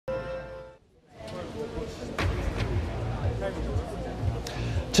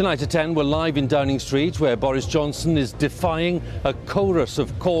Tonight at 10, we're live in Downing Street, where Boris Johnson is defying a chorus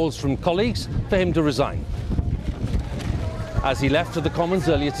of calls from colleagues for him to resign. As he left for the Commons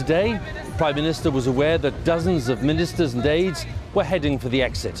earlier today, the Prime Minister was aware that dozens of ministers and aides were heading for the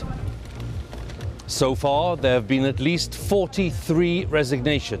exit. So far, there have been at least 43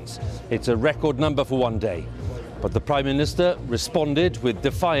 resignations. It's a record number for one day. But the Prime Minister responded with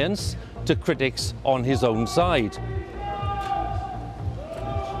defiance to critics on his own side.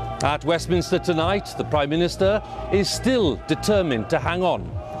 At Westminster tonight, the Prime Minister is still determined to hang on,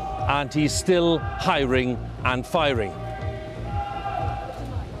 and he's still hiring and firing.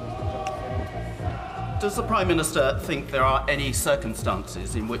 Does the Prime Minister think there are any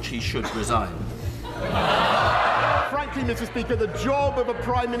circumstances in which he should resign? Frankly, Mr. Speaker, the job of a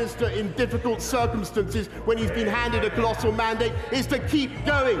Prime Minister in difficult circumstances when he's been handed a colossal mandate is to keep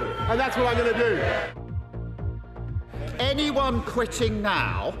going, and that's what I'm going to do. Anyone quitting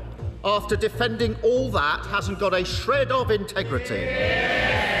now, after defending all that, hasn't got a shred of integrity.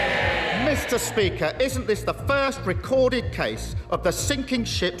 Mr. Speaker, isn't this the first recorded case of the sinking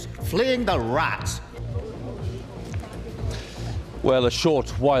ships fleeing the rats? Well, a short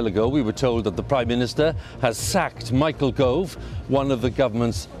while ago, we were told that the Prime Minister has sacked Michael Gove, one of the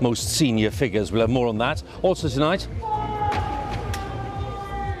government's most senior figures. We'll have more on that. Also tonight,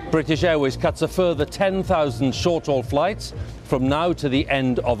 British Airways cuts a further 10,000 short-haul flights from now to the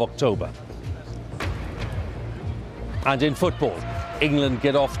end of October. And in football, England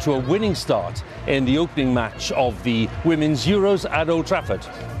get off to a winning start in the opening match of the Women's Euros at Old Trafford.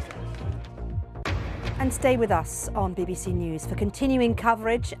 And stay with us on BBC News for continuing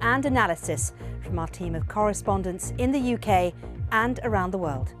coverage and analysis from our team of correspondents in the UK and around the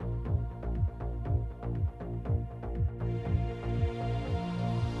world.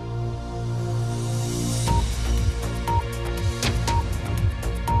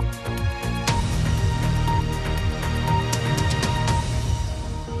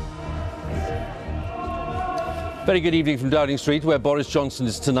 Very good evening from Downing Street, where Boris Johnson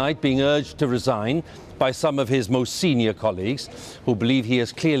is tonight being urged to resign by some of his most senior colleagues, who believe he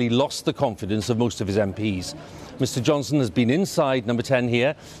has clearly lost the confidence of most of his MPs. Mr. Johnson has been inside number 10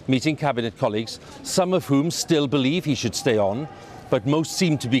 here, meeting cabinet colleagues, some of whom still believe he should stay on, but most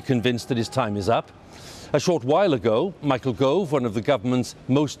seem to be convinced that his time is up. A short while ago, Michael Gove, one of the government's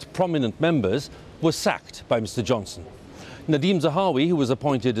most prominent members, was sacked by Mr. Johnson. Nadhim Zahawi, who was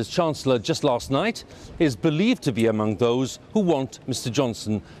appointed as Chancellor just last night, is believed to be among those who want Mr.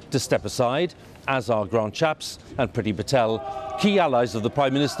 Johnson to step aside, as are Grant Shapps and Priti Patel, key allies of the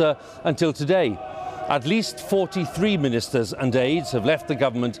Prime Minister until today. At least 43 ministers and aides have left the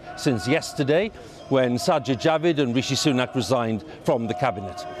government since yesterday, when Sajid Javid and Rishi Sunak resigned from the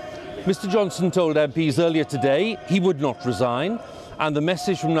cabinet. Mr. Johnson told MPs earlier today he would not resign, and the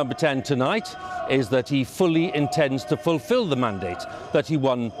message from number 10 tonight is that he fully intends to fulfil the mandate that he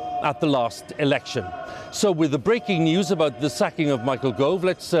won at the last election. So with the breaking news about the sacking of Michael Gove,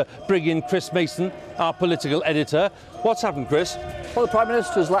 let's bring in Chris Mason, our political editor. What's happened, Chris? Well, the Prime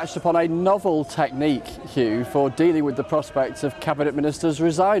Minister has latched upon a novel technique, Hugh, for dealing with the prospect of cabinet ministers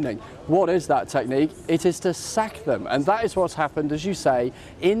resigning. What is that technique? It is to sack them. And that is what's happened, as you say,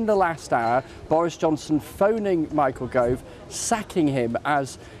 in the last hour. Boris Johnson phoning Michael Gove, sacking him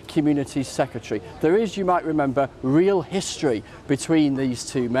as Community Secretary. There is, you might remember, real history between these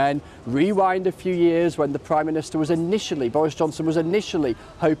two men. Rewind a few years when the Prime Minister was Boris Johnson was initially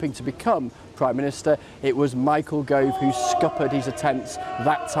hoping to become Prime Minister. It was Michael Gove who scuppered his attempts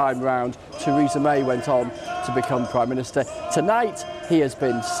that time round. Theresa May went on to become Prime Minister. Tonight, he has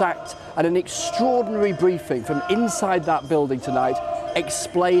been sacked, and an extraordinary briefing from inside that building tonight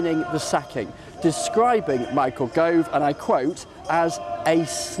explaining the sacking, describing Michael Gove, and I quote, as a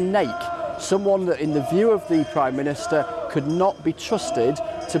snake, someone that in the view of the Prime Minister could not be trusted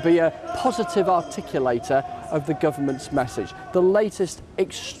to be a positive articulator of the government's message. The latest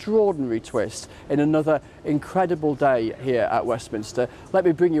extraordinary twist in another incredible day here at Westminster. Let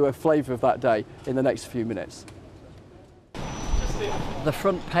me bring you a flavour of that day in the next few minutes. The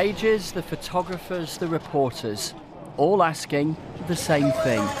front pages, the photographers, the reporters, all asking the same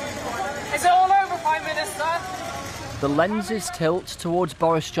thing. Is it all over, Prime Minister? The lenses tilt towards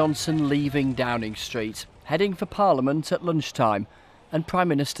Boris Johnson leaving Downing Street, heading for Parliament at lunchtime, and Prime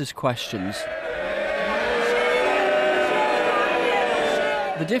Minister's questions.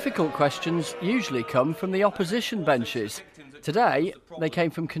 The difficult questions usually come from the opposition benches. Today, they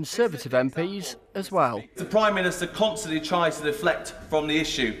came from Conservative MPs as well. The Prime Minister constantly tries to deflect from the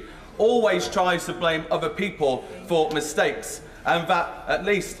issue, always tries to blame other people for mistakes. and that at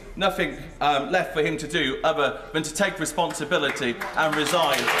least nothing left for him to do other than to take responsibility and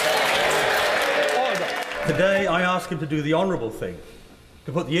resign. Today I ask him to do the honourable thing,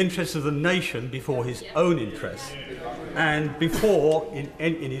 to put the interests of the nation before his own interests, and before,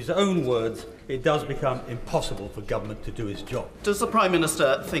 in his own words, it does become impossible for government to do its job. Does the Prime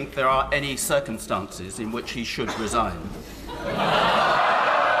Minister think there are any circumstances in which he should resign?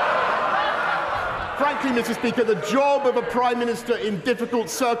 Frankly, Mr. Speaker, the job of a Prime Minister in difficult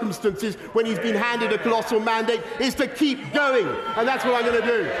circumstances when he's been handed a colossal mandate is to keep going, and that's what I'm going to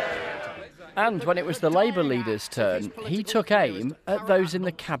do. And when it was the Labour leader's turn, he took aim at those in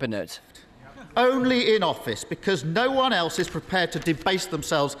the Cabinet. Only in office, because no one else is prepared to debase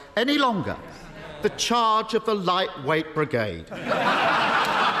themselves any longer, the charge of the lightweight brigade. Have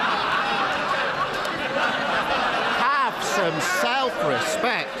some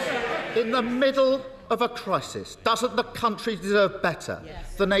self-respect. In the middle of a crisis, doesn't the country deserve better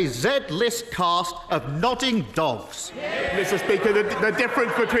than a Z-list cast of nodding dogs? Mr. Speaker, the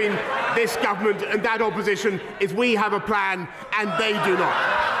difference between this government and that opposition is we have a plan and they do not.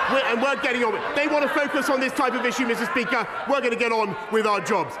 We're getting on with it. They want to focus on this type of issue, Mr. Speaker. We're going to get on with our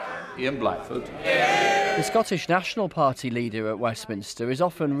jobs. Ian Blackford. The Scottish National Party leader at Westminster is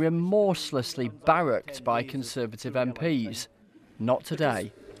often remorselessly barracked by Conservative MPs. Not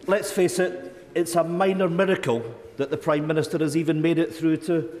today. Let's face it, it's a minor miracle that the Prime Minister has even made it through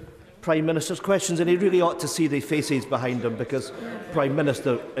to Prime Minister's questions, and he really ought to see the faces behind him, because, Prime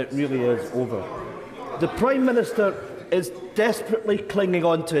Minister, it really is over. The Prime Minister is desperately clinging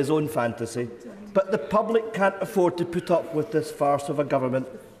on to his own fantasy, but the public can't afford to put up with this farce of a government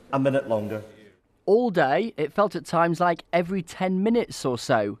a minute longer. All day, it felt at times like every 10 minutes or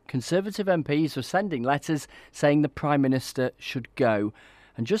so, Conservative MPs were sending letters saying the Prime Minister should go.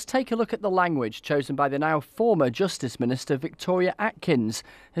 And just take a look at the language chosen by the now former Justice Minister Victoria Atkins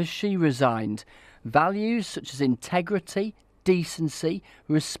as she resigned. Values such as integrity, decency,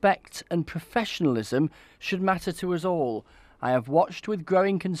 respect and professionalism should matter to us all. I have watched with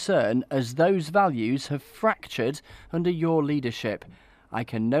growing concern as those values have fractured under your leadership. I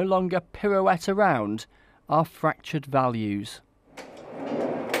can no longer pirouette around our fractured values.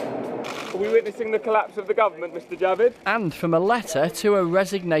 Are we witnessing the collapse of the government, Mr Javid? And from a letter to a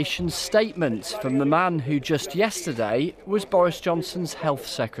resignation statement from the man who just yesterday was Boris Johnson's Health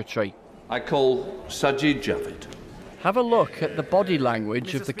Secretary. I call Sajid Javid. Have a look at the body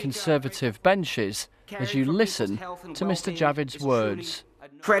language of the Conservative benches as you listen to Mr Javid's words.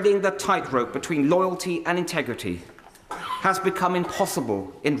 Treading the tightrope between loyalty and integrity has become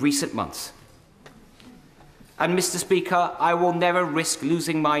impossible in recent months. And, Mr Speaker, I will never risk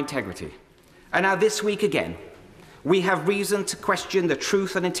losing my integrity. And now this week again, we have reason to question the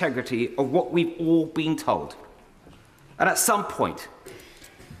truth and integrity of what we've all been told. And at some point,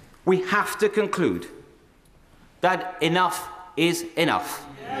 we have to conclude that enough is enough.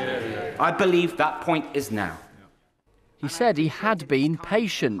 I believe that point is now. He said he had been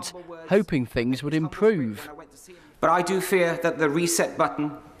patient, hoping things would improve. But I do fear that the reset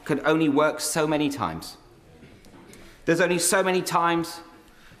button can only work so many times. There's only so many times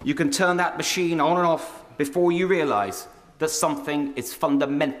you can turn that machine on and off before you realise that something is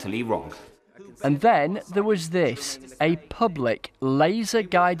fundamentally wrong. And then there was this, a public,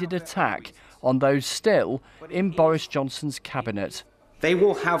 laser-guided attack on those still in Boris Johnson's cabinet. They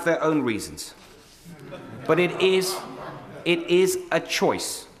will have their own reasons. But it is a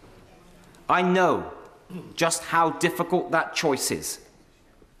choice. I know just how difficult that choice is.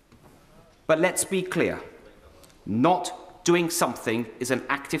 But let's be clear. Not doing something is an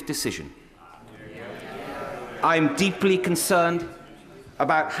active decision. I am deeply concerned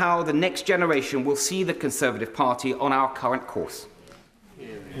about how the next generation will see the Conservative Party on our current course.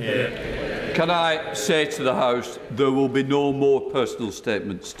 Can I say to the House, there will be no more personal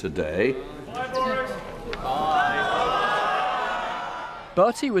statements today.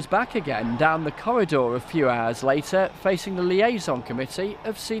 But he was back again down the corridor a few hours later, facing the liaison committee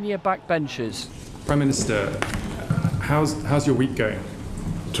of senior backbenchers. Prime Minister, how's your week going?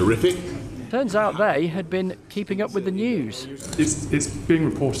 Terrific. Turns out they had been keeping up with the news. It's being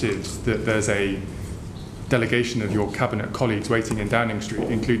reported that there's a delegation of your cabinet colleagues waiting in Downing Street,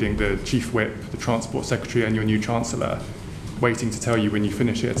 including the Chief Whip, the Transport Secretary and your new Chancellor, waiting to tell you when you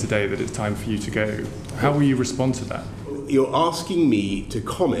finish here today that it's time for you to go. How will you respond to that? You're asking me to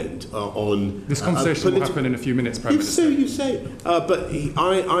comment on... This conversation will happen in a few minutes, Prime Minister. So you say. But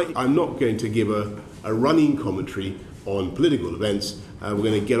I'm not going to give a running commentary on political events. We're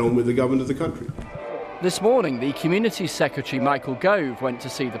going to get on with the government of the country. This morning, the Communities Secretary Michael Gove went to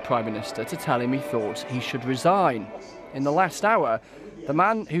see the Prime Minister to tell him he thought he should resign. in the last hour, the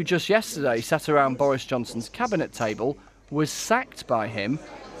man who just yesterday sat around Boris Johnson's cabinet table was sacked by him,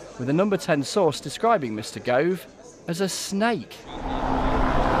 with a Number 10 source describing Mr Gove as a snake.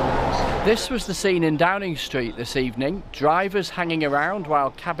 This was the scene in Downing Street this evening. Drivers hanging around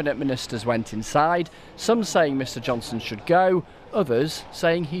while cabinet ministers went inside, some saying Mr Johnson should go, others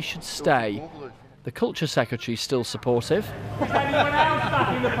saying he should stay. The Culture Secretary still supportive. Is anyone else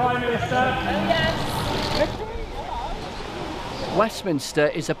backing the Prime Minister? Yes. Westminster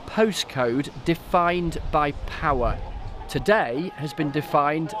is a postcode defined by power. Today has been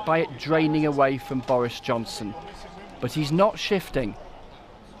defined by it draining away from Boris Johnson. But he's not shifting,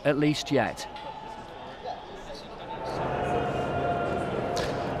 at least yet.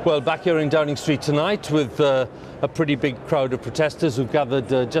 Well, back here in Downing Street tonight with a pretty big crowd of protesters who've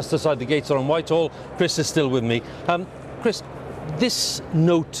gathered just outside the gates on Whitehall. Chris is still with me. Chris, this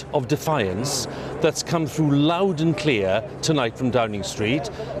note of defiance that's come through loud and clear tonight from Downing Street,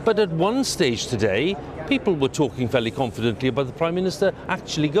 but at one stage today, people were talking fairly confidently about the Prime Minister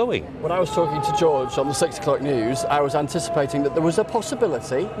actually going. When I was talking to George on the 6 o'clock news, I was anticipating that there was a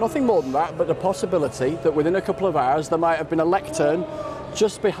possibility, nothing more than that, but a possibility that within a couple of hours there might have been a lectern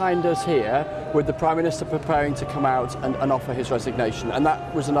just behind us here with the Prime Minister preparing to come out and offer his resignation. And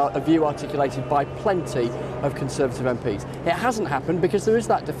that was a view articulated by plenty of Conservative MPs. It hasn't happened because there is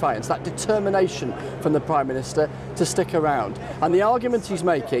that defiance, that determination from the Prime Minister to stick around. And the argument he's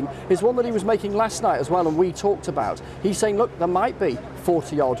making is one that he was making last night as well, and we talked about. He's saying, look, there might be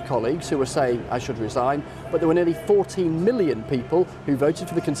 40-odd colleagues who were saying I should resign, but there were nearly 14 million people who voted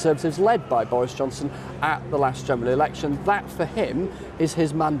for the Conservatives led by Boris Johnson at the last general election. That, for him, is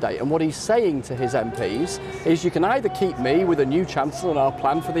his mandate. And what he's saying to his MPs is you can either keep me with a new Chancellor and our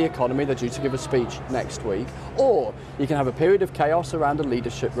plan for the economy, they're due to give a speech next week, or you can have a period of chaos around a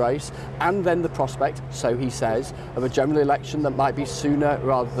leadership race and then the prospect, so he says, of a general election that might be sooner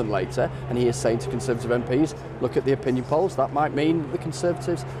rather than later. And he is saying to Conservative MPs, look at the opinion polls, that might mean the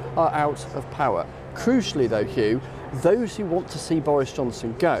Conservatives are out of power. Crucially though, Hugh, those who want to see Boris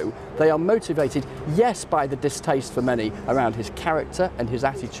Johnson go, they are motivated, yes, by the distaste for many around his character and his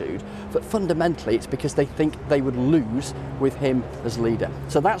attitude, but fundamentally it's because they think they would lose with him as leader.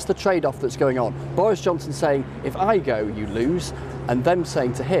 So that's the trade-off that's going on. Boris Johnson saying, if I go, you lose, and them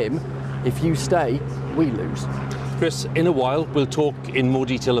saying to him, if you stay, we lose. Chris, in a while we'll talk in more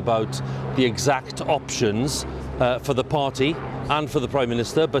detail about the exact options for the party and for the Prime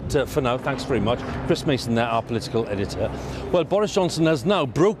Minister, but for now, thanks very much. Chris Mason there, our political editor. Well, Boris Johnson has now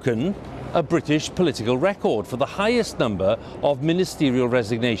broken a British political record for the highest number of ministerial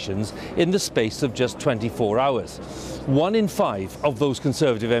resignations in the space of just 24 hours. 1 in 5 of those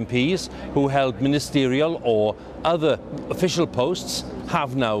Conservative MPs who held ministerial or other official posts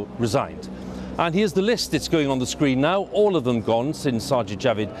have now resigned. And here's the list. It's going on the screen now. All of them gone since Sajid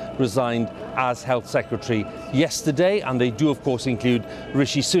Javid resigned as Health Secretary yesterday. And they do, of course, include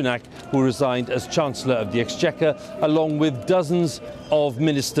Rishi Sunak, who resigned as Chancellor of the Exchequer, along with dozens of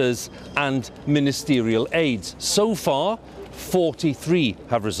ministers and ministerial aides. So far, 43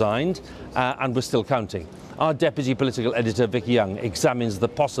 have resigned, and we're still counting. Our Deputy Political Editor, Vicky Young, examines the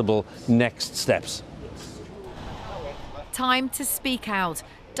possible next steps. Time to speak out.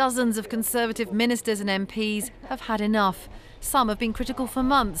 Dozens of Conservative ministers and MPs have had enough. Some have been critical for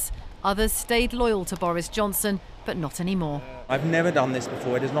months. Others stayed loyal to Boris Johnson, but not anymore. I've never done this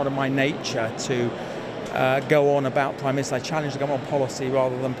before. It is not in my nature to go on about Prime Minister. I challenge to go on policy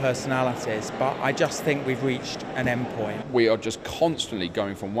rather than personalities, but I just think we've reached an end point. We are just constantly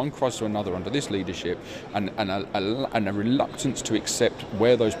going from one crisis to another under this leadership, and a reluctance to accept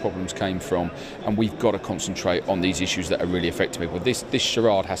where those problems came from, and we've got to concentrate on these issues that are really affecting people. This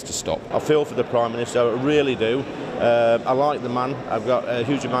charade has to stop. I feel for the Prime Minister, I really do. I like the man, I've got a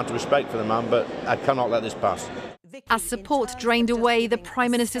huge amount of respect for the man, but I cannot let this pass. As support drained away, the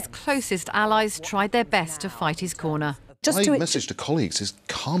Prime Minister's closest allies tried their best to fight his corner. My message to colleagues is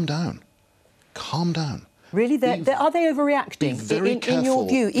calm down. Calm down. Really? Are they overreacting, in your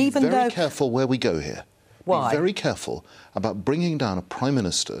view? Even be very careful where we go here. Why? Be very careful about bringing down a Prime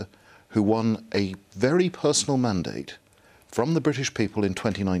Minister who won a very personal mandate from the British people in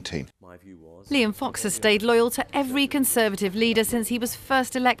 2019. Liam Fox has stayed loyal to every Conservative leader since he was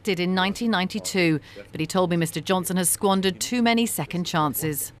first elected in 1992. But he told me Mr Johnson has squandered too many second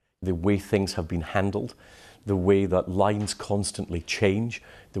chances. The way things have been handled, the way that lines constantly change,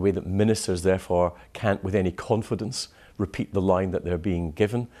 the way that ministers therefore can't with any confidence repeat the line that they're being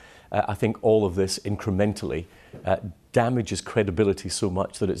given. I think all of this incrementally damages credibility so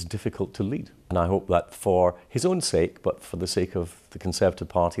much that it's difficult to lead. And I hope that for his own sake, but for the sake of the Conservative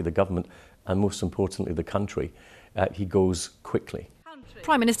Party, the government, and most importantly the country, he goes quickly.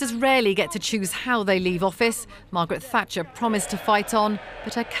 Prime Ministers rarely get to choose how they leave office. Margaret Thatcher promised to fight on,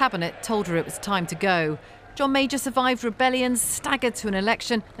 but her cabinet told her it was time to go. John Major survived rebellions, staggered to an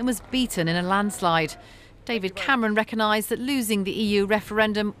election and was beaten in a landslide. David Cameron recognised that losing the EU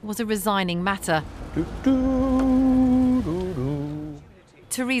referendum was a resigning matter.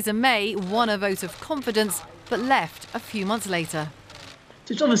 Theresa May won a vote of confidence, but left a few months later.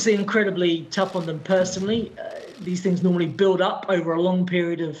 It's obviously incredibly tough on them personally. These things normally build up over a long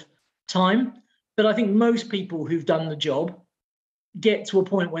period of time. But I think most people who've done the job get to a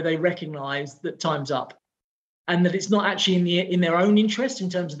point where they recognise that time's up and that it's not actually in their own interest in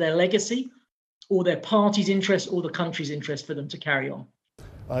terms of their legacy or their party's interest or the country's interest for them to carry on.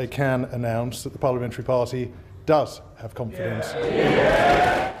 I can announce that the Parliamentary Party does have confidence.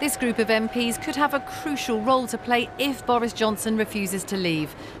 This group of MPs could have a crucial role to play if Boris Johnson refuses to leave.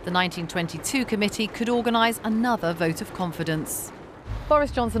 The 1922 committee could organise another vote of confidence.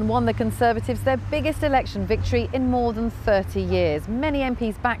 Boris Johnson won the Conservatives their biggest election victory in more than 30 years. Many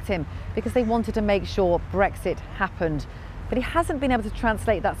MPs backed him because they wanted to make sure Brexit happened. But he hasn't been able to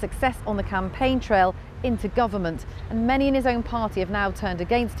translate that success on the campaign trail into government. And many in his own party have now turned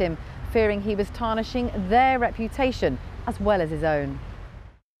against him, fearing he was tarnishing their reputation as well as his own.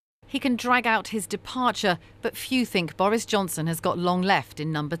 He can drag out his departure, but few think Boris Johnson has got long left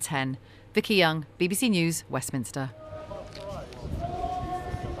in number 10. Vicky Young, BBC News, Westminster.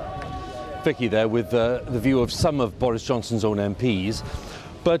 Vicky there with the view of some of Boris Johnson's own MPs.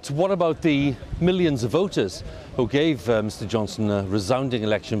 But what about the millions of voters who gave Mr Johnson a resounding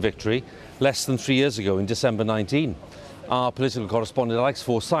election victory less than 3 years ago in December 19? Our political correspondent Alex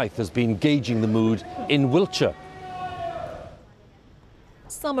Forsyth has been gauging the mood in Wiltshire.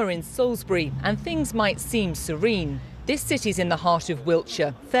 Summer in Salisbury and things might seem serene. This city's in the heart of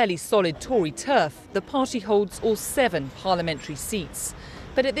Wiltshire, fairly solid Tory turf. The party holds all 7 parliamentary seats.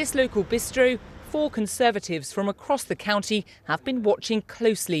 But at this local bistro, 4 Conservatives from across the county have been watching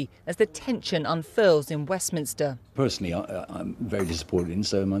closely as the tension unfurls in Westminster. Personally, I'm very disappointed, and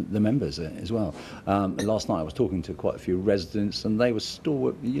so are the members as well. Last night I was talking to quite a few residents, and they were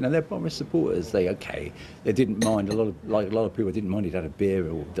stalwart. You know, they're Boris supporters. They didn't mind a lot of people didn't mind he'd had a beer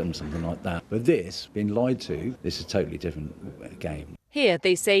or done something like that. But this, being lied to, this is a totally different game. Here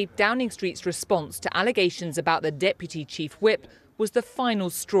they say Downing Street's response to allegations about the Deputy Chief Whip was the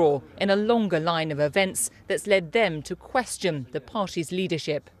final straw in a longer line of events that's led them to question the party's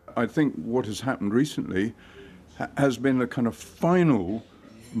leadership. I think what has happened recently has been a kind of final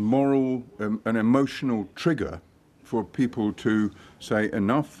moral and emotional trigger for people to say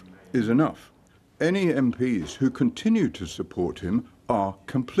enough is enough. Any MPs who continue to support him are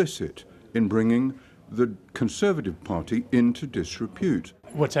complicit in bringing the Conservative Party into disrepute.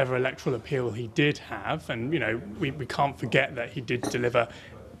 Whatever electoral appeal he did have, and, you know, we can't forget that he did deliver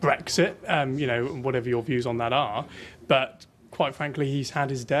Brexit, you know, whatever your views on that are, but quite frankly, he's had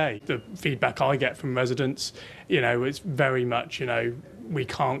his day. The feedback I get from residents, you know, it's very much, you know, we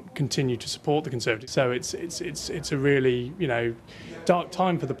can't continue to support the Conservatives. So it's a really, you know, dark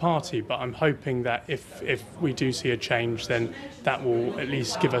time for the party, but I'm hoping that if we do see a change, then that will at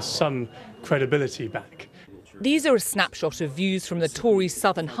least give us some credibility back. These are a snapshot of views from the Tory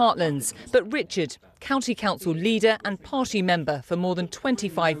Southern Heartlands, but Richard, County Council leader and party member for more than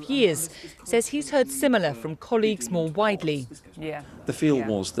 25 years, says he's heard similar from colleagues more widely. The feel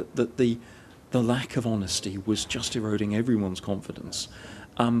was that the lack of honesty was just eroding everyone's confidence,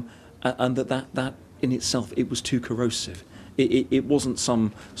 and that in itself, it was too corrosive. It wasn't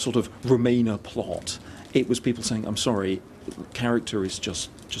some sort of Remainer plot. It was people saying, I'm sorry, character is just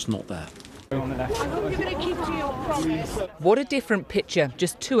not there. What a different picture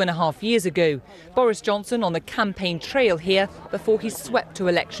just 2.5 years ago. Boris Johnson on the campaign trail here before he swept to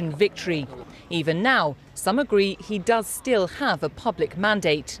election victory. Even now, some agree he does still have a public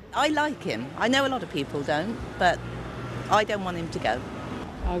mandate. I like him. I know a lot of people don't, but I don't want him to go.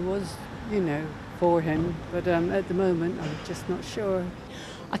 I was, you know, for him, but at the moment I'm just not sure.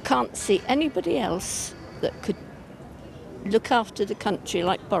 I can't see anybody else that could look after the country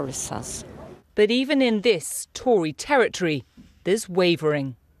like Boris has. But even in this Tory territory, there's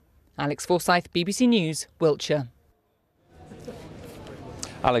wavering. Alex Forsyth, BBC News, Wiltshire.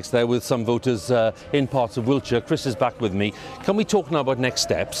 Alex there with some voters in parts of Wiltshire. Chris is back with me. Can we talk now about next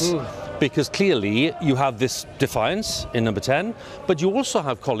steps? Because clearly you have this defiance in number 10, but you also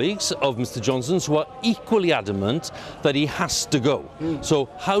have colleagues of Mr Johnson's who are equally adamant that he has to go. So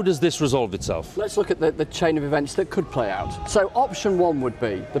how does this resolve itself? Let's look at the chain of events that could play out. So option 1 would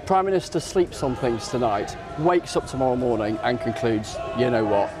be the Prime Minister sleeps on things tonight, wakes up tomorrow morning and concludes, you know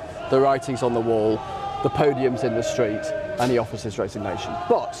what, the writing's on the wall, the podiums in the street and he offers his resignation.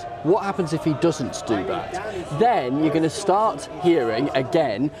 But what happens if he doesn't do that? Then you're going to start hearing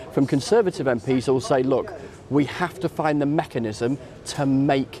again from Conservative MPs who will say, look, we have to find the mechanism to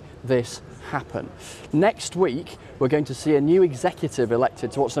make this happen. Next week, we're going to see a new executive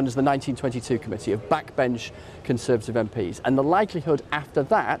elected to what's known as the 1922 Committee of backbench Conservative MPs. And the likelihood after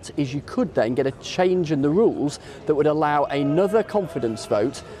that is you could then get a change in the rules that would allow another confidence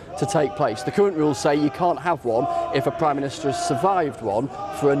vote to take place. The current rules say you can't have one if a Prime Minister has survived one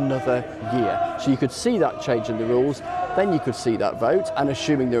for another year. So you could see that change in the rules, then you could see that vote, and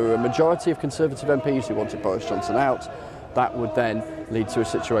assuming there were a majority of Conservative MPs who wanted Boris Johnson out, that would then lead to a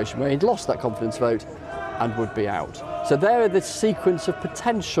situation where he'd lost that confidence vote and would be out. So there are the sequence of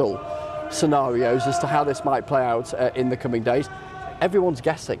potential scenarios as to how this might play out in the coming days. Everyone's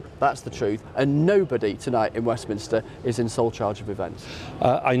guessing, that's the truth, and nobody tonight in Westminster is in sole charge of events.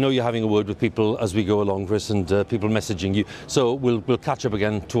 I know you're having a word with people as we go along, Chris, and people messaging you, so we'll catch up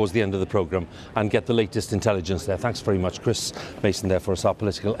again towards the end of the programme and get the latest intelligence there. Thanks very much, Chris Mason there for us, our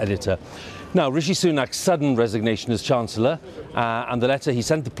political editor. Now, Rishi Sunak's sudden resignation as Chancellor and the letter he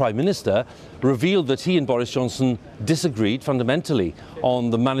sent the Prime Minister revealed that he and Boris Johnson disagreed fundamentally on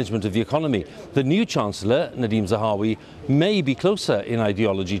the management of the economy. The new Chancellor, Nadhim Zahawi, may be closer in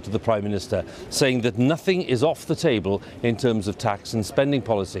ideology to the Prime Minister, saying that nothing is off the table in terms of tax and spending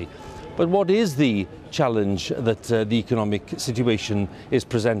policy. But what is the challenge that the economic situation is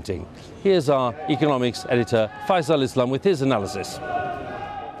presenting? Here's our economics editor, Faisal Islam, with his analysis.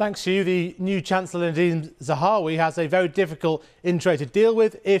 Thanks to you. The new Chancellor Nadhim Zahawi has a very difficult in-trade to deal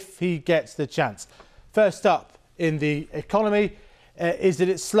with if he gets the chance. First up in the economy is that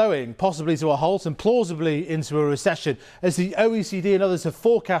it's slowing, possibly to a halt and plausibly into a recession, as the OECD and others have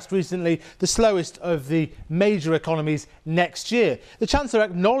forecast recently the slowest of the major economies next year. The Chancellor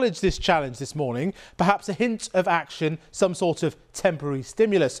acknowledged this challenge this morning, perhaps a hint of action, some sort of temporary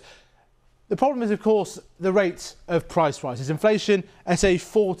stimulus. The problem is, of course, the rate of price rises. Inflation at a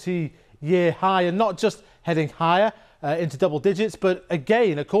 40-year high, and not just heading higher into double digits, but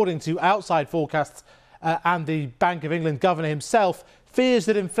again, according to outside forecasts and the Bank of England governor himself, fears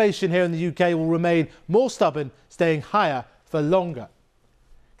that inflation here in the UK will remain more stubborn, staying higher for longer.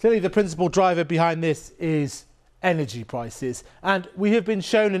 Clearly, the principal driver behind this is energy prices, and we have been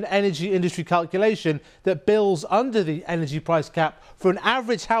shown an energy industry calculation that bills under the energy price cap for an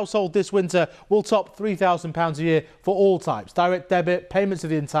average household this winter will top £3,000 a year for all types. Direct debit, payments of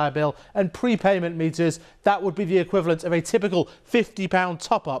the entire bill and prepayment meters. That would be the equivalent of a typical £50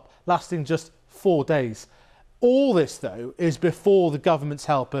 top-up lasting just 4 days. All this, though, is before the government's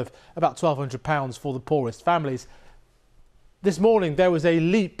help of about £1,200 for the poorest families. This morning, there was a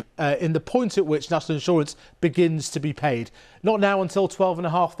leap in the point at which national insurance begins to be paid. Not now until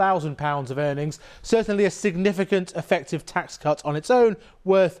 £12,500 of earnings, certainly a significant effective tax cut on its own,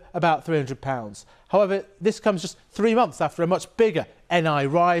 worth about £300. However, this comes just 3 months after a much bigger NI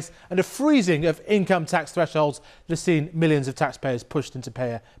rise and a freezing of income tax thresholds that has seen millions of taxpayers pushed into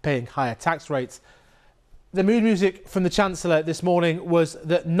paying higher tax rates. The mood music from the Chancellor this morning was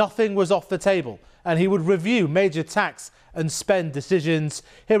that nothing was off the table and he would review major tax and spend decisions.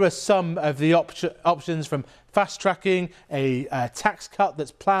 Here are some of the options, from fast-tracking a tax cut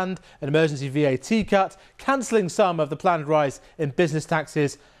that's planned, an emergency VAT cut, cancelling some of the planned rise in business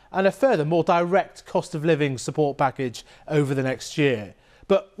taxes, and a further, more direct cost of living support package over the next year.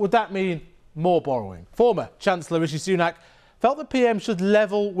 But would that mean more borrowing? Former Chancellor Rishi Sunak felt the PM should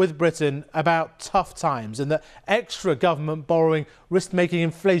level with Britain about tough times and that extra government borrowing risked making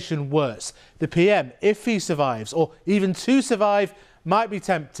inflation worse. The PM, if he survives, or even to survive, might be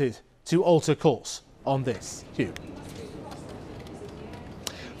tempted to alter course on this. Hugh.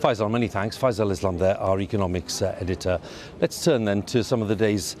 Faisal, many thanks. Faisal Islam there, our economics editor. Let's turn then to some of the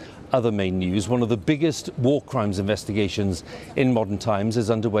day's other main news. One of the biggest war crimes investigations in modern times is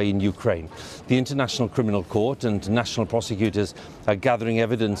underway in Ukraine. The International Criminal Court and national prosecutors are gathering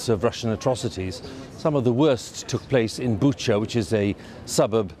evidence of Russian atrocities. Some of the worst took place in Bucha, which is a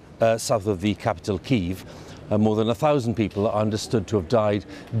suburb south of the capital, Kyiv. More than 1,000 people are understood to have died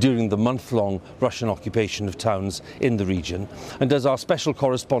during the month-long Russian occupation of towns in the region. And as our special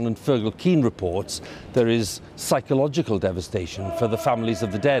correspondent Fergal Keane reports, there is psychological devastation for the families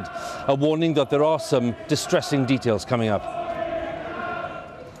of the dead. A warning that there are some distressing details coming up.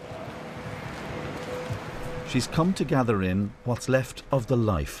 She's come to gather in what's left of the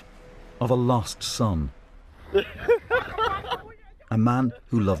life of a lost son. A man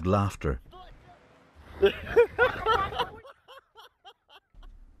who loved laughter.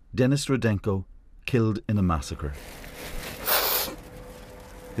 Denis Rudenko, killed in a massacre.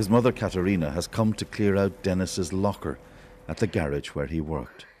 His mother Katerina has come to clear out Denis's locker at the garage where he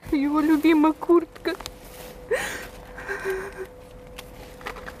worked. Его любимая куртка.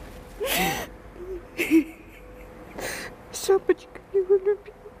 Шапочка его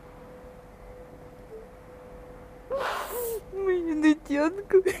любимая. Моя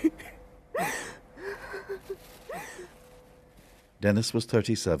дитятка. Denis was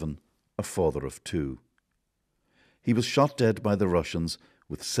 37, a father of 2. He was shot dead by the Russians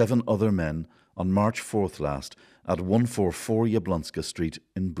with 7 other men on March 4th last at 144 Yablonska Street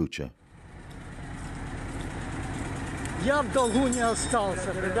in Bucha.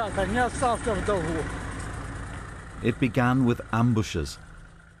 It began with ambushes.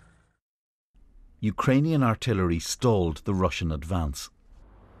 Ukrainian artillery stalled the Russian advance.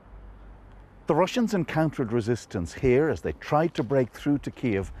 The Russians encountered resistance here as they tried to break through to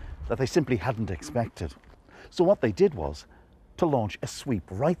Kiev that they simply hadn't expected. So what they did was to launch a sweep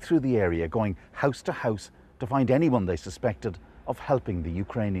right through the area, going house to house to find anyone they suspected of helping the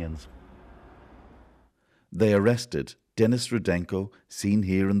Ukrainians. They arrested Denis Rudenko, seen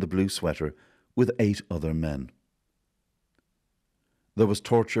here in the blue sweater, with 8 other men. There was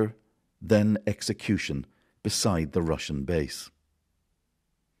torture, then execution, beside the Russian base.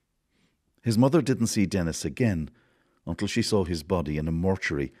 His mother didn't see Denis again until she saw his body in a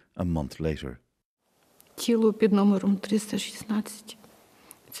mortuary a month later. Тіло під номером 316.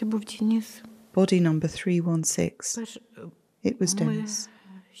 Це був Денис. Body number 316. It was Denis.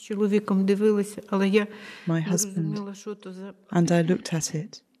 З чоловіком дивилися, але я my husband, and I looked at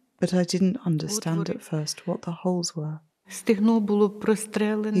it, but I didn't understand at first what the holes were. Стегно було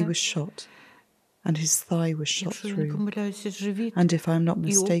прострелене. He was shot, and his thigh was shot through. And if I'm not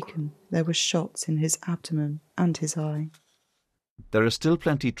mistaken, there were shots in his abdomen and his eye. There are still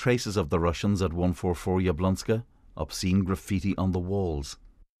plenty traces of the Russians at 144 Yablonska, obscene graffiti on the walls.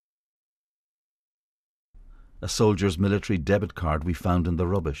 A soldier's military debit card we found in the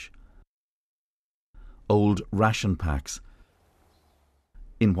rubbish. Old ration packs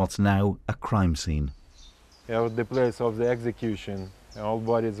in what's now a crime scene. At the place of the execution, all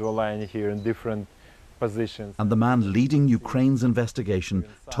bodies were lying here in different positions. And the man leading Ukraine's investigation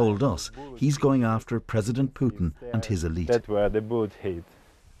told us he's going after President Putin and his elite. That's where the bullet hit.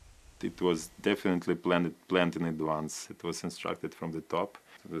 It was definitely planned in advance. It was instructed from the top.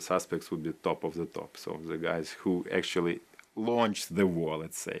 The suspects would be top of the top, so the guys who actually launched the war,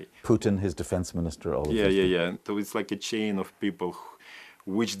 let's say. Putin, his defense minister, all of this. Yeah. So it's like a chain of people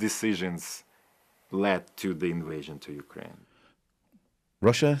which decisions led to the invasion to Ukraine.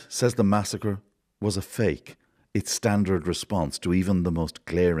 Russia says the massacre was a fake, its standard response to even the most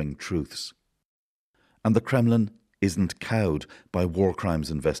glaring truths. And the Kremlin isn't cowed by war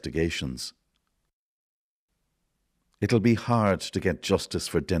crimes investigations. It'll be hard to get justice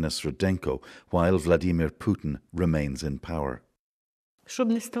for Denis Rudenko while Vladimir Putin remains in power.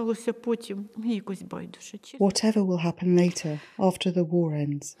 Whatever will happen later, after the war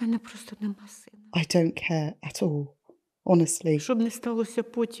ends, I don't care at all. Honestly,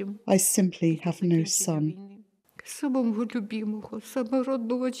 I simply have no son.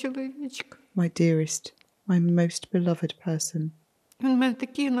 My dearest, my most beloved person.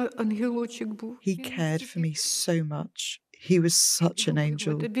 He cared for me so much. He was such an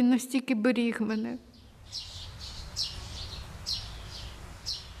angel.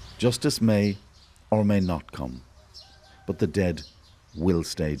 Justice may or may not come, but the dead will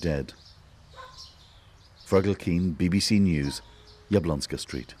stay dead. Fergal Keane, BBC News, Yablonska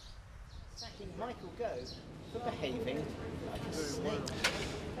Street. Michael Gove for behaving like a snake.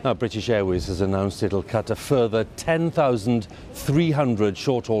 Now, British Airways has announced it'll cut a further 10,300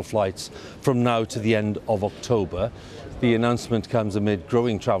 short-haul flights from now to the end of October. The announcement comes amid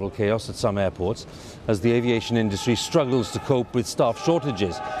growing travel chaos at some airports as the aviation industry struggles to cope with staff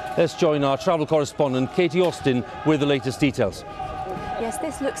shortages. Let's join our travel correspondent Katie Austin with the latest details. Yes,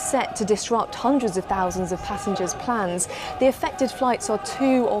 this looks set to disrupt hundreds of thousands of passengers' plans. The affected flights are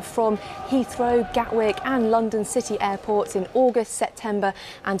to or from Heathrow, Gatwick and London City airports in August, September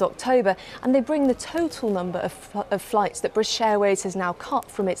and October, and they bring the total number of flights that British Airways has now cut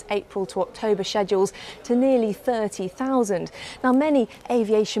from its April to October schedules to nearly 30,000. Now, many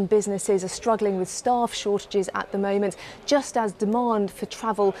aviation businesses are struggling with staff shortages at the moment, just as demand for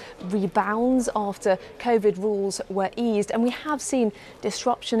travel rebounds after COVID rules were eased, and we have seen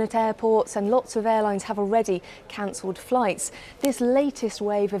disruption at airports, and lots of airlines have already cancelled flights. This latest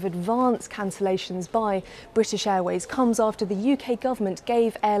wave of advance cancellations by British Airways comes after the UK government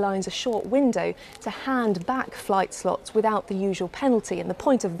gave airlines a short window to hand back flight slots without the usual penalty. And the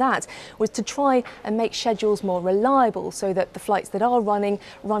point of that was to try and make schedules more reliable so that the flights that are running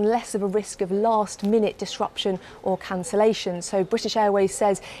run less of a risk of last-minute disruption or cancellation. So British Airways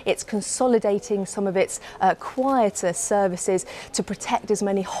says it's consolidating some of its quieter services to protect as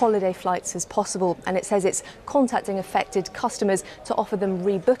many holiday flights as possible. And it says it's contacting affected customers to offer them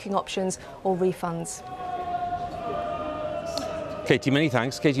rebooking options or refunds. Katie, many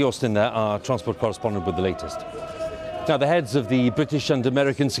thanks. Katie Austin there, our transport correspondent with the latest. Now, the heads of the British and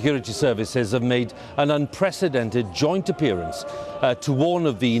American security services have made an unprecedented joint appearance to warn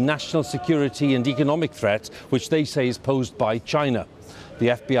of the national security and economic threat which they say is posed by China. The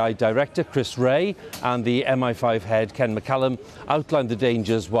FBI Director, Chris Wray, and the MI5 head, Ken McCallum, outlined the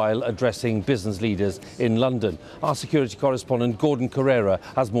dangers while addressing business leaders in London. Our security correspondent, Gordon Carrera,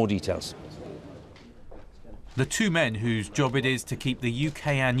 has more details. The two men whose job it is to keep the UK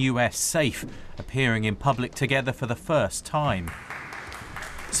and US safe, appearing in public together for the first time.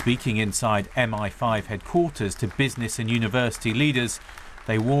 Speaking inside MI5 headquarters to business and university leaders,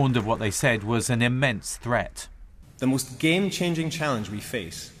 they warned of what they said was an immense threat. The most game-changing challenge we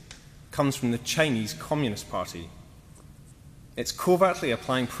face comes from the Chinese Communist Party. It's covertly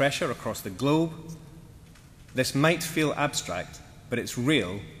applying pressure across the globe. This might feel abstract, but it's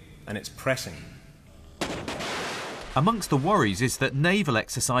real and it's pressing. Amongst the worries is that naval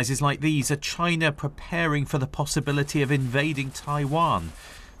exercises like these are China preparing for the possibility of invading Taiwan.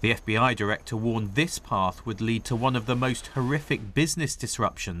 The FBI director warned this path would lead to one of the most horrific business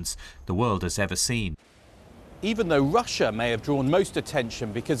disruptions the world has ever seen. Even though Russia may have drawn most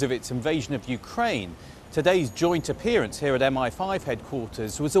attention because of its invasion of Ukraine, today's joint appearance here at MI5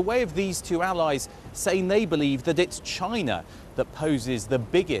 headquarters was a way of these two allies saying they believe that it's China that poses the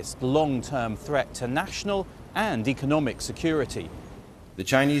biggest long-term threat to national and economic security. The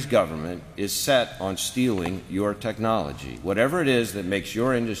Chinese government is set on stealing your technology, whatever it is that makes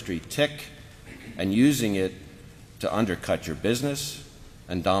your industry tick, and using it to undercut your business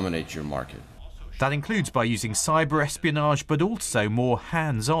and dominate your market. That includes by using cyber espionage, but also more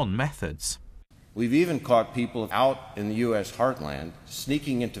hands-on methods. We've even caught people out in the U.S. heartland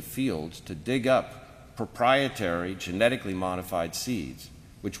sneaking into fields to dig up proprietary genetically modified seeds,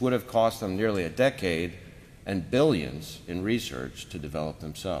 which would have cost them nearly a decade and billions in research to develop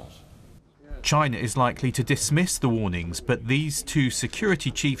themselves. China is likely to dismiss the warnings, but these two security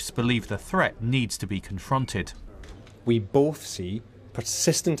chiefs believe the threat needs to be confronted. We both see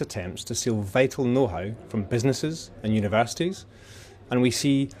persistent attempts to steal vital know-how from businesses and universities, and we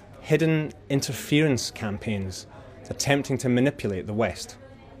see hidden interference campaigns attempting to manipulate the West.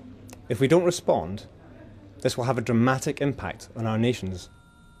 If we don't respond, this will have a dramatic impact on our nations.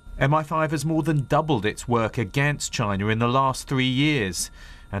 MI5 has more than doubled its work against China in the last 3 years,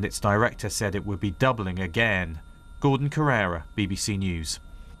 and its director said it would be doubling again. Gordon Carrera, BBC News.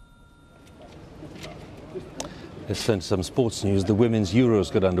 Let's turn to some sports news. The Women's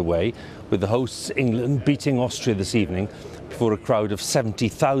Euros got underway with the hosts England beating Austria this evening before a crowd of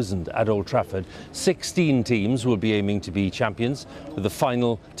 70,000 at Old Trafford. 16 teams will be aiming to be champions, with the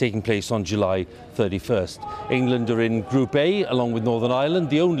final taking place on July 31st. England are in Group A along with Northern Ireland,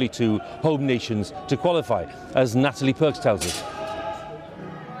 the only two home nations to qualify, as Natalie Perks tells us.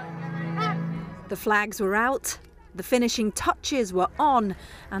 The flags were out, the finishing touches were on,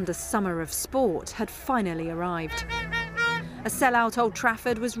 and the summer of sport had finally arrived. A sellout Old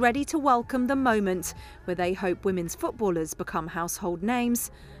Trafford was ready to welcome the moment where they hope women's footballers become household names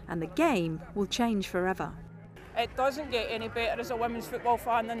and the game will change forever. It doesn't get any better as a women's football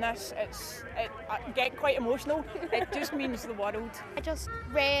fan than this. I get quite emotional. It just means the world. I just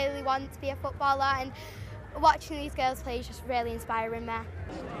really want to be a footballer, and watching these girls play is just really inspiring me.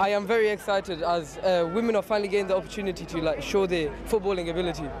 I am very excited as women are finally getting the opportunity to show their footballing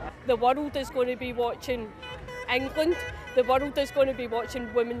ability. The world is going to be watching England. The world is going to be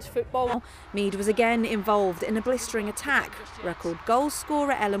watching women's football. Mead was again involved in a blistering attack. Record goal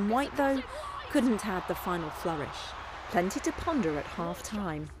scorer Ellen White, though, couldn't have the final flourish. Plenty to ponder at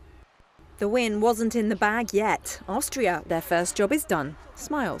half-time. The win wasn't in the bag yet. Austria, their first job is done.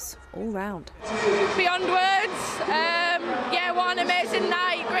 Smiles all round. Beyond words, yeah, what an amazing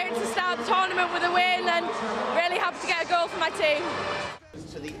night. Great to start the tournament with a win, and really happy to get a goal for my team.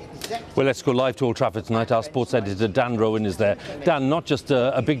 Well, let's go live to Old Trafford tonight. Our sports editor Dan Rowan is there. Dan, not just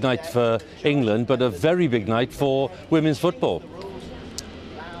a big night for England, but a very big night for women's football.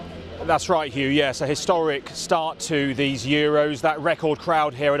 That's right, Hugh. Yes, a historic start to these Euros. That record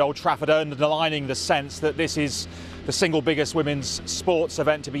crowd here at Old Trafford underlining the sense that this is the single biggest women's sports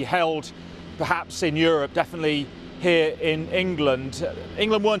event to be held, perhaps in Europe, definitely here in England.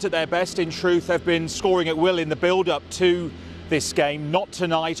 England weren't at their best, in truth. They've been scoring at will in the build-up to this game. Not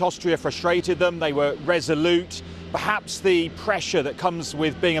tonight. Austria frustrated them. They were resolute. Perhaps the pressure that comes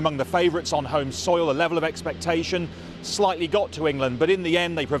with being among the favourites on home soil, the level of expectation, slightly got to England, but in the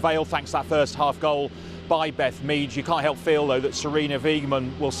end they prevailed thanks to that first half goal by Beth Mead. You can't help feel though that Sarina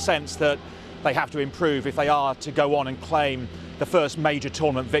Wiegman will sense that they have to improve if they are to go on and claim the first major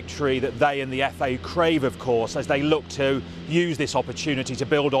tournament victory that they and the FA crave, of course, as they look to use this opportunity to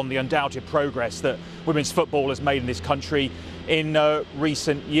build on the undoubted progress that women's football has made in this country in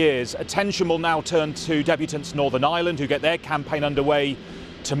recent years. Attention will now turn to debutants Northern Ireland, who get their campaign underway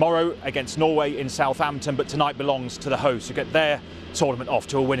tomorrow against Norway in Southampton, but tonight belongs to the hosts, who get their tournament off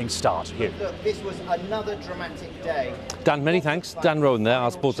to a winning start. Here. Look, this was another dramatic day. Dan, many thanks. Dan Rowan there,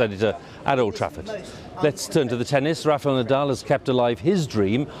 our sports editor at Old Trafford. Let's turn to the tennis. Rafael Nadal has kept alive his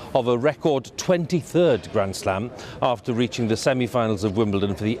dream of a record 23rd Grand Slam after reaching the semi-finals of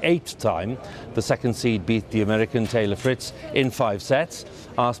Wimbledon for the 8th time. The second seed beat the American Taylor Fritz in 5 sets.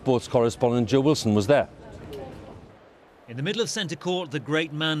 Our sports correspondent Joe Wilson was there. In the middle of centre court, the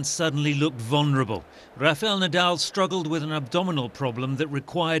great man suddenly looked vulnerable. Rafael Nadal struggled with an abdominal problem that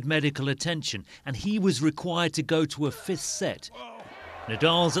required medical attention, and he was required to go to a 5th set.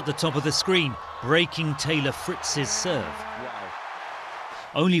 Nadal's at the top of the screen, breaking Taylor Fritz's serve.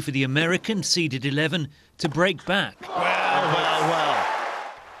 Only for the American, seeded 11, to break back.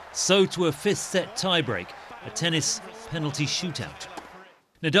 So to a 5th set tiebreak, a tennis penalty shootout.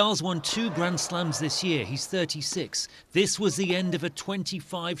 Nadal's won 2 Grand Slams this year. He's 36. This was the end of a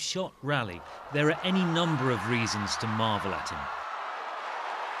 25-shot rally. There are any number of reasons to marvel at him.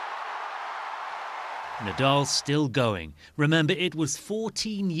 Nadal's still going. Remember, it was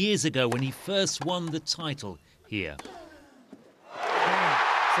 14 years ago when he first won the title here.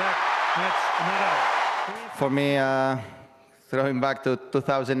 For me, throwing back to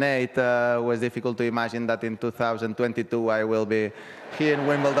 2008 was difficult to imagine that in 2022 I will be here in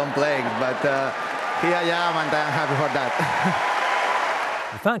Wimbledon playing, but here I am and I'm happy for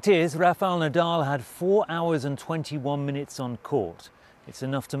that. The fact is, Rafael Nadal had 4 hours and 21 minutes on court. It's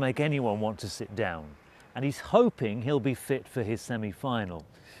enough to make anyone want to sit down. And he's hoping he'll be fit for his semi-final.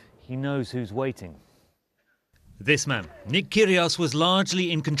 He knows who's waiting. This man, Nick Kyrgios, was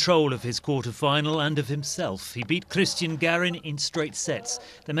largely in control of his quarter-final and of himself. He beat Christian Garin in straight sets.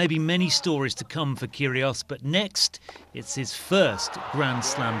 There may be many stories to come for Kyrgios, but next, it's his first Grand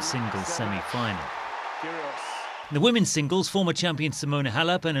Slam singles semi-final. In the women's singles, former champion Simona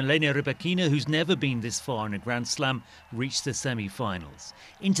Halep and Elena Rybakina, who's never been this far in a Grand Slam, reached the semi-finals.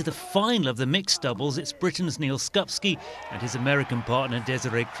 Into the final of the mixed doubles, it's Britain's Neil Skupski and his American partner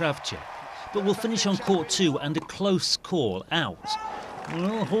Desiree Kravchuk. But we'll finish on court 2 and a close call out.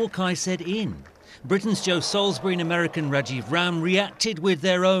 Well, Hawkeye said in. Britain's Joe Salisbury and American Rajiv Ram reacted with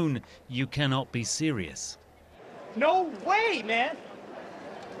their own "You cannot be serious." No way, man!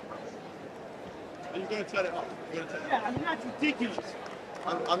 Are you going to turn it off? Yeah, I mean, that's ridiculous.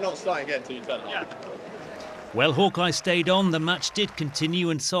 I'm not starting again until you turn it off. Well, Hawkeye stayed on, the match did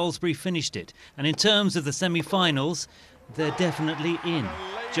continue and Salisbury finished it. And in terms of the semi-finals, they're definitely in.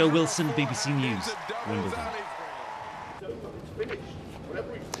 Joe Wilson, BBC News, Wimbledon.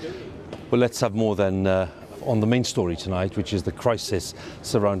 Well, let's have more then on the main story tonight, which is the crisis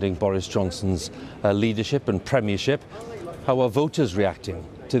surrounding Boris Johnson's leadership and premiership. How are voters reacting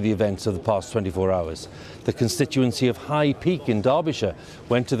to the events of the past 24 hours? The constituency of High Peak in Derbyshire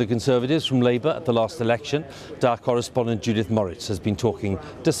went to the Conservatives from Labour at the last election. Our correspondent Judith Moritz has been talking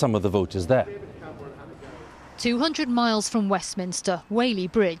to some of the voters there. 200 miles from Westminster, Whaley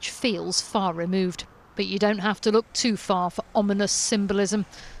Bridge feels far removed. But you don't have to look too far for ominous symbolism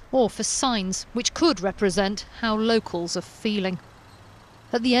or for signs which could represent how locals are feeling.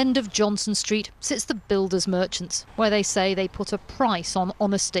 At the end of Johnson Street sits the Builders Merchants, where they say they put a price on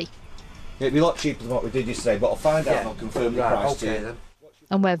honesty. It'd be a lot cheaper than what we did yesterday, but I'll find out and I'll confirm the price to you.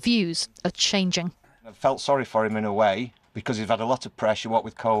 And where views are changing. I felt sorry for him in a way, because he's had a lot of pressure, what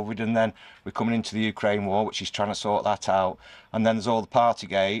with COVID, and then we're coming into the Ukraine war, which he's trying to sort that out. And then there's all the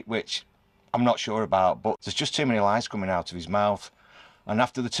Partygate, which I'm not sure about, but there's just too many lies coming out of his mouth. And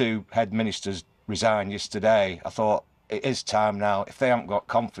after the 2 head ministers resigned yesterday, I thought, it is time now. If they haven't got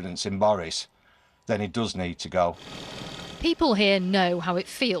confidence in Boris, then he does need to go. People here know how it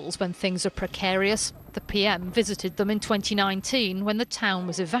feels when things are precarious. The PM visited them in 2019 when the town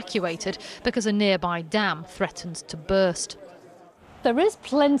was evacuated because a nearby dam threatened to burst. There is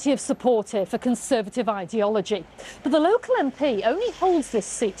plenty of support here for Conservative ideology, but the local MP only holds this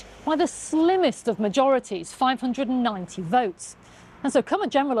seat by the slimmest of majorities, 590 votes. And so come a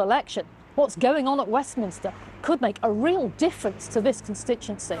general election, what's going on at Westminster could make a real difference to this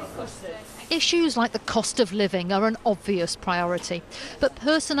constituency. Issues like the cost of living are an obvious priority, but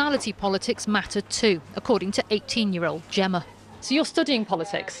personality politics matter too, according to 18-year-old Gemma. So you're studying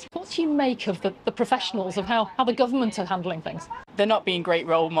politics. What do you make of the professionals, of how the government are handling things? They're not being great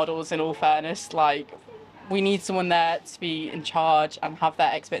role models, in all fairness. Like, we need someone there to be in charge and have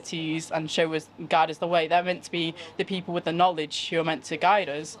that expertise and show us, guide us the way. They're meant to be the people with the knowledge who are meant to guide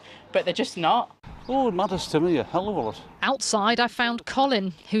us, but they're just not. Oh, it matters to me a hell of a lot. Outside, I found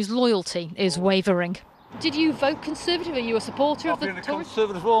Colin, whose loyalty is wavering. Did you vote Conservative? Are you a supporter of the Tories? I've been a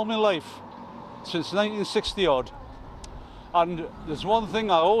Conservative all my life, since 1960-odd. And there's one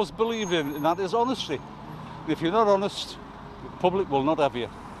thing I always believed in, and that is honesty. If you're not honest, the public will not have you.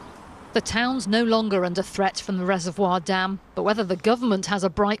 The town's no longer under threat from the reservoir dam, but whether the government has a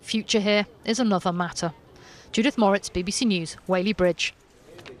bright future here is another matter. Judith Moritz, BBC News, Whaley Bridge.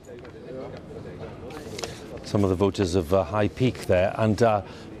 Some of the voters of High Peak there, and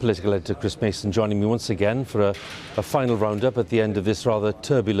political editor Chris Mason joining me once again for a final roundup at the end of this rather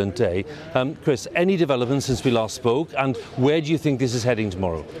turbulent day. Chris, any developments since we last spoke, and where do you think this is heading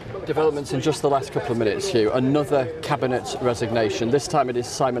tomorrow? Developments in just the last couple of minutes, Hugh. Another cabinet resignation. This time it is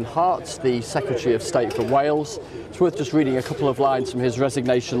Simon Hart, the Secretary of State for Wales. It's worth just reading a couple of lines from his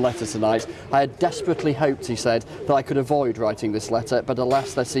resignation letter tonight. I had desperately hoped, he said, that I could avoid writing this letter, but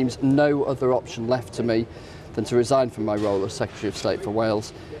alas, there seems no other option left to me than to resign from my role as Secretary of State for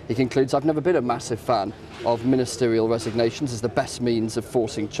Wales. He concludes, I've never been a massive fan of ministerial resignations as the best means of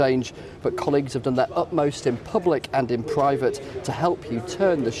forcing change, but colleagues have done their utmost in public and in private to help you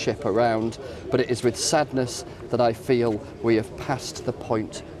turn the ship around. But it is with sadness that I feel we have passed the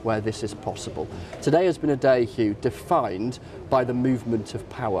point where this is possible. Today has been a day, Hugh, defined by the movement of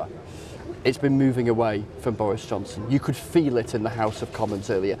power. It's been moving away from Boris Johnson. You could feel it in the House of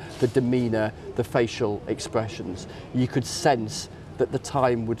Commons earlier, the demeanour, the facial expressions. You could sense that the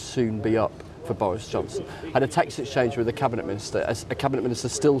time would soon be up for Boris Johnson. I had a text exchange with a cabinet minister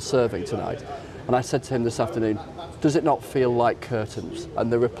still serving tonight, and I said to him this afternoon, does it not feel like curtains?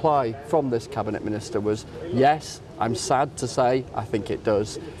 And the reply from this cabinet minister was, yes, I'm sad to say, I think it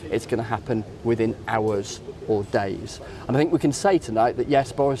does. It's going to happen within hours or days. And I think we can say tonight that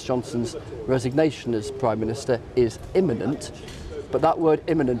yes, Boris Johnson's resignation as Prime Minister is imminent, but that word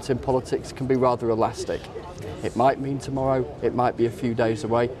imminent in politics can be rather elastic. It might mean tomorrow, it might be a few days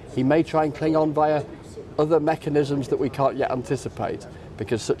away. He may try and cling on via other mechanisms that we can't yet anticipate,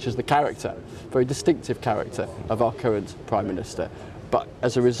 because such is the character, very distinctive character of our current Prime Minister. But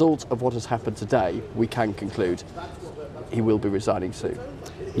as a result of what has happened today, we can conclude he will be resigning soon.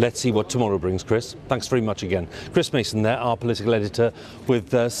 Let's see what tomorrow brings, Chris. Thanks very much again. Chris Mason there, our political editor,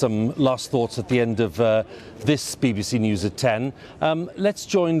 with some last thoughts at the end of this BBC News at 10. Let's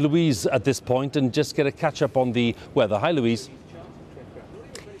join Louise at this point and just get a catch-up on the weather. Hi, Louise.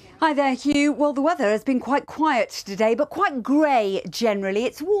 Hi there, Hugh. Well, the weather has been quite quiet today, but quite grey generally.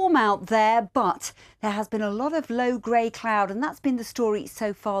 It's warm out there, but there has been a lot of low grey cloud, and that's been the story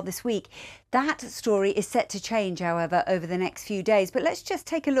so far this week. That story is set to change, however, over the next few days. But let's just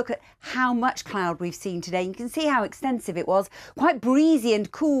take a look at how much cloud we've seen today. You can see how extensive it was. Quite breezy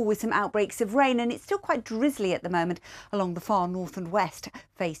and cool with some outbreaks of rain, and it's still quite drizzly at the moment along the far north and west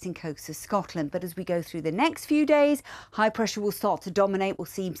facing coast of Scotland. But as we go through the next few days, high pressure will start to dominate. We'll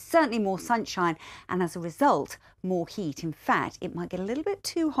see certainly more sunshine, and as a result, more heat. In fact, it might get a little bit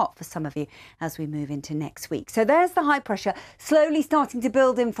too hot for some of you as we move into next week. So there's the high pressure slowly starting to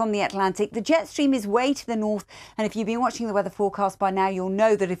build in from the Atlantic. The jet stream is way to the north, and if you've been watching the weather forecast by now, you'll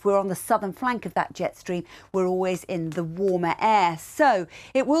know that if we're on the southern flank of that jet stream, we're always in the warmer air. So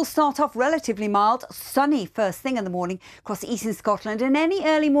it will start off relatively mild, sunny first thing in the morning across eastern Scotland, and any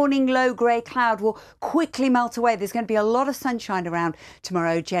early morning low grey cloud will quickly melt away. There's going to be a lot of sunshine around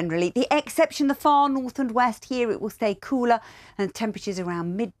tomorrow generally. The exception, the far north and west. Here it will stay cooler and temperatures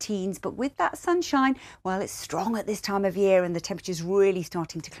around mid-teens, but with that sunshine, well, it's strong at this time of year and the temperatures really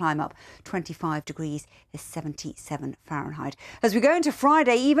starting to climb up. 25 degrees is 77 Fahrenheit. As we go into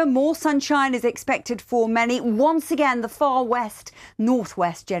Friday, even more sunshine is expected for many. Once again, the far west,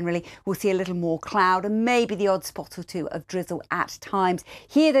 northwest generally, will see a little more cloud and maybe the odd spot or two of drizzle at times.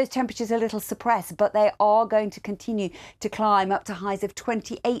 Here, those temperatures are a little suppressed, but they are going to continue to climb up to highs of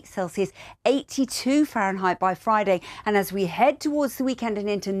 28 Celsius, 82 Fahrenheit by Friday. And as we head towards the weekend and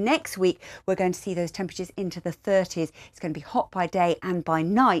into next week, we're going to see those temperatures into the 30s. It's going to be hot by day, and by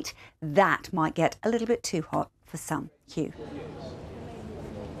night, that might get a little bit too hot for some. Hugh.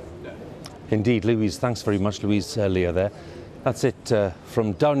 Indeed, Louise. Thanks very much, Louise Leah there. That's it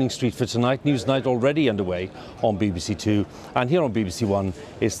from Downing Street for tonight. Newsnight already underway on BBC Two. And here on BBC One,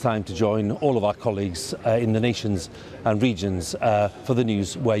 it's time to join all of our colleagues in the nations and regions for the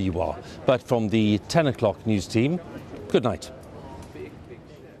news where you are. But from the 10 o'clock news team, good night.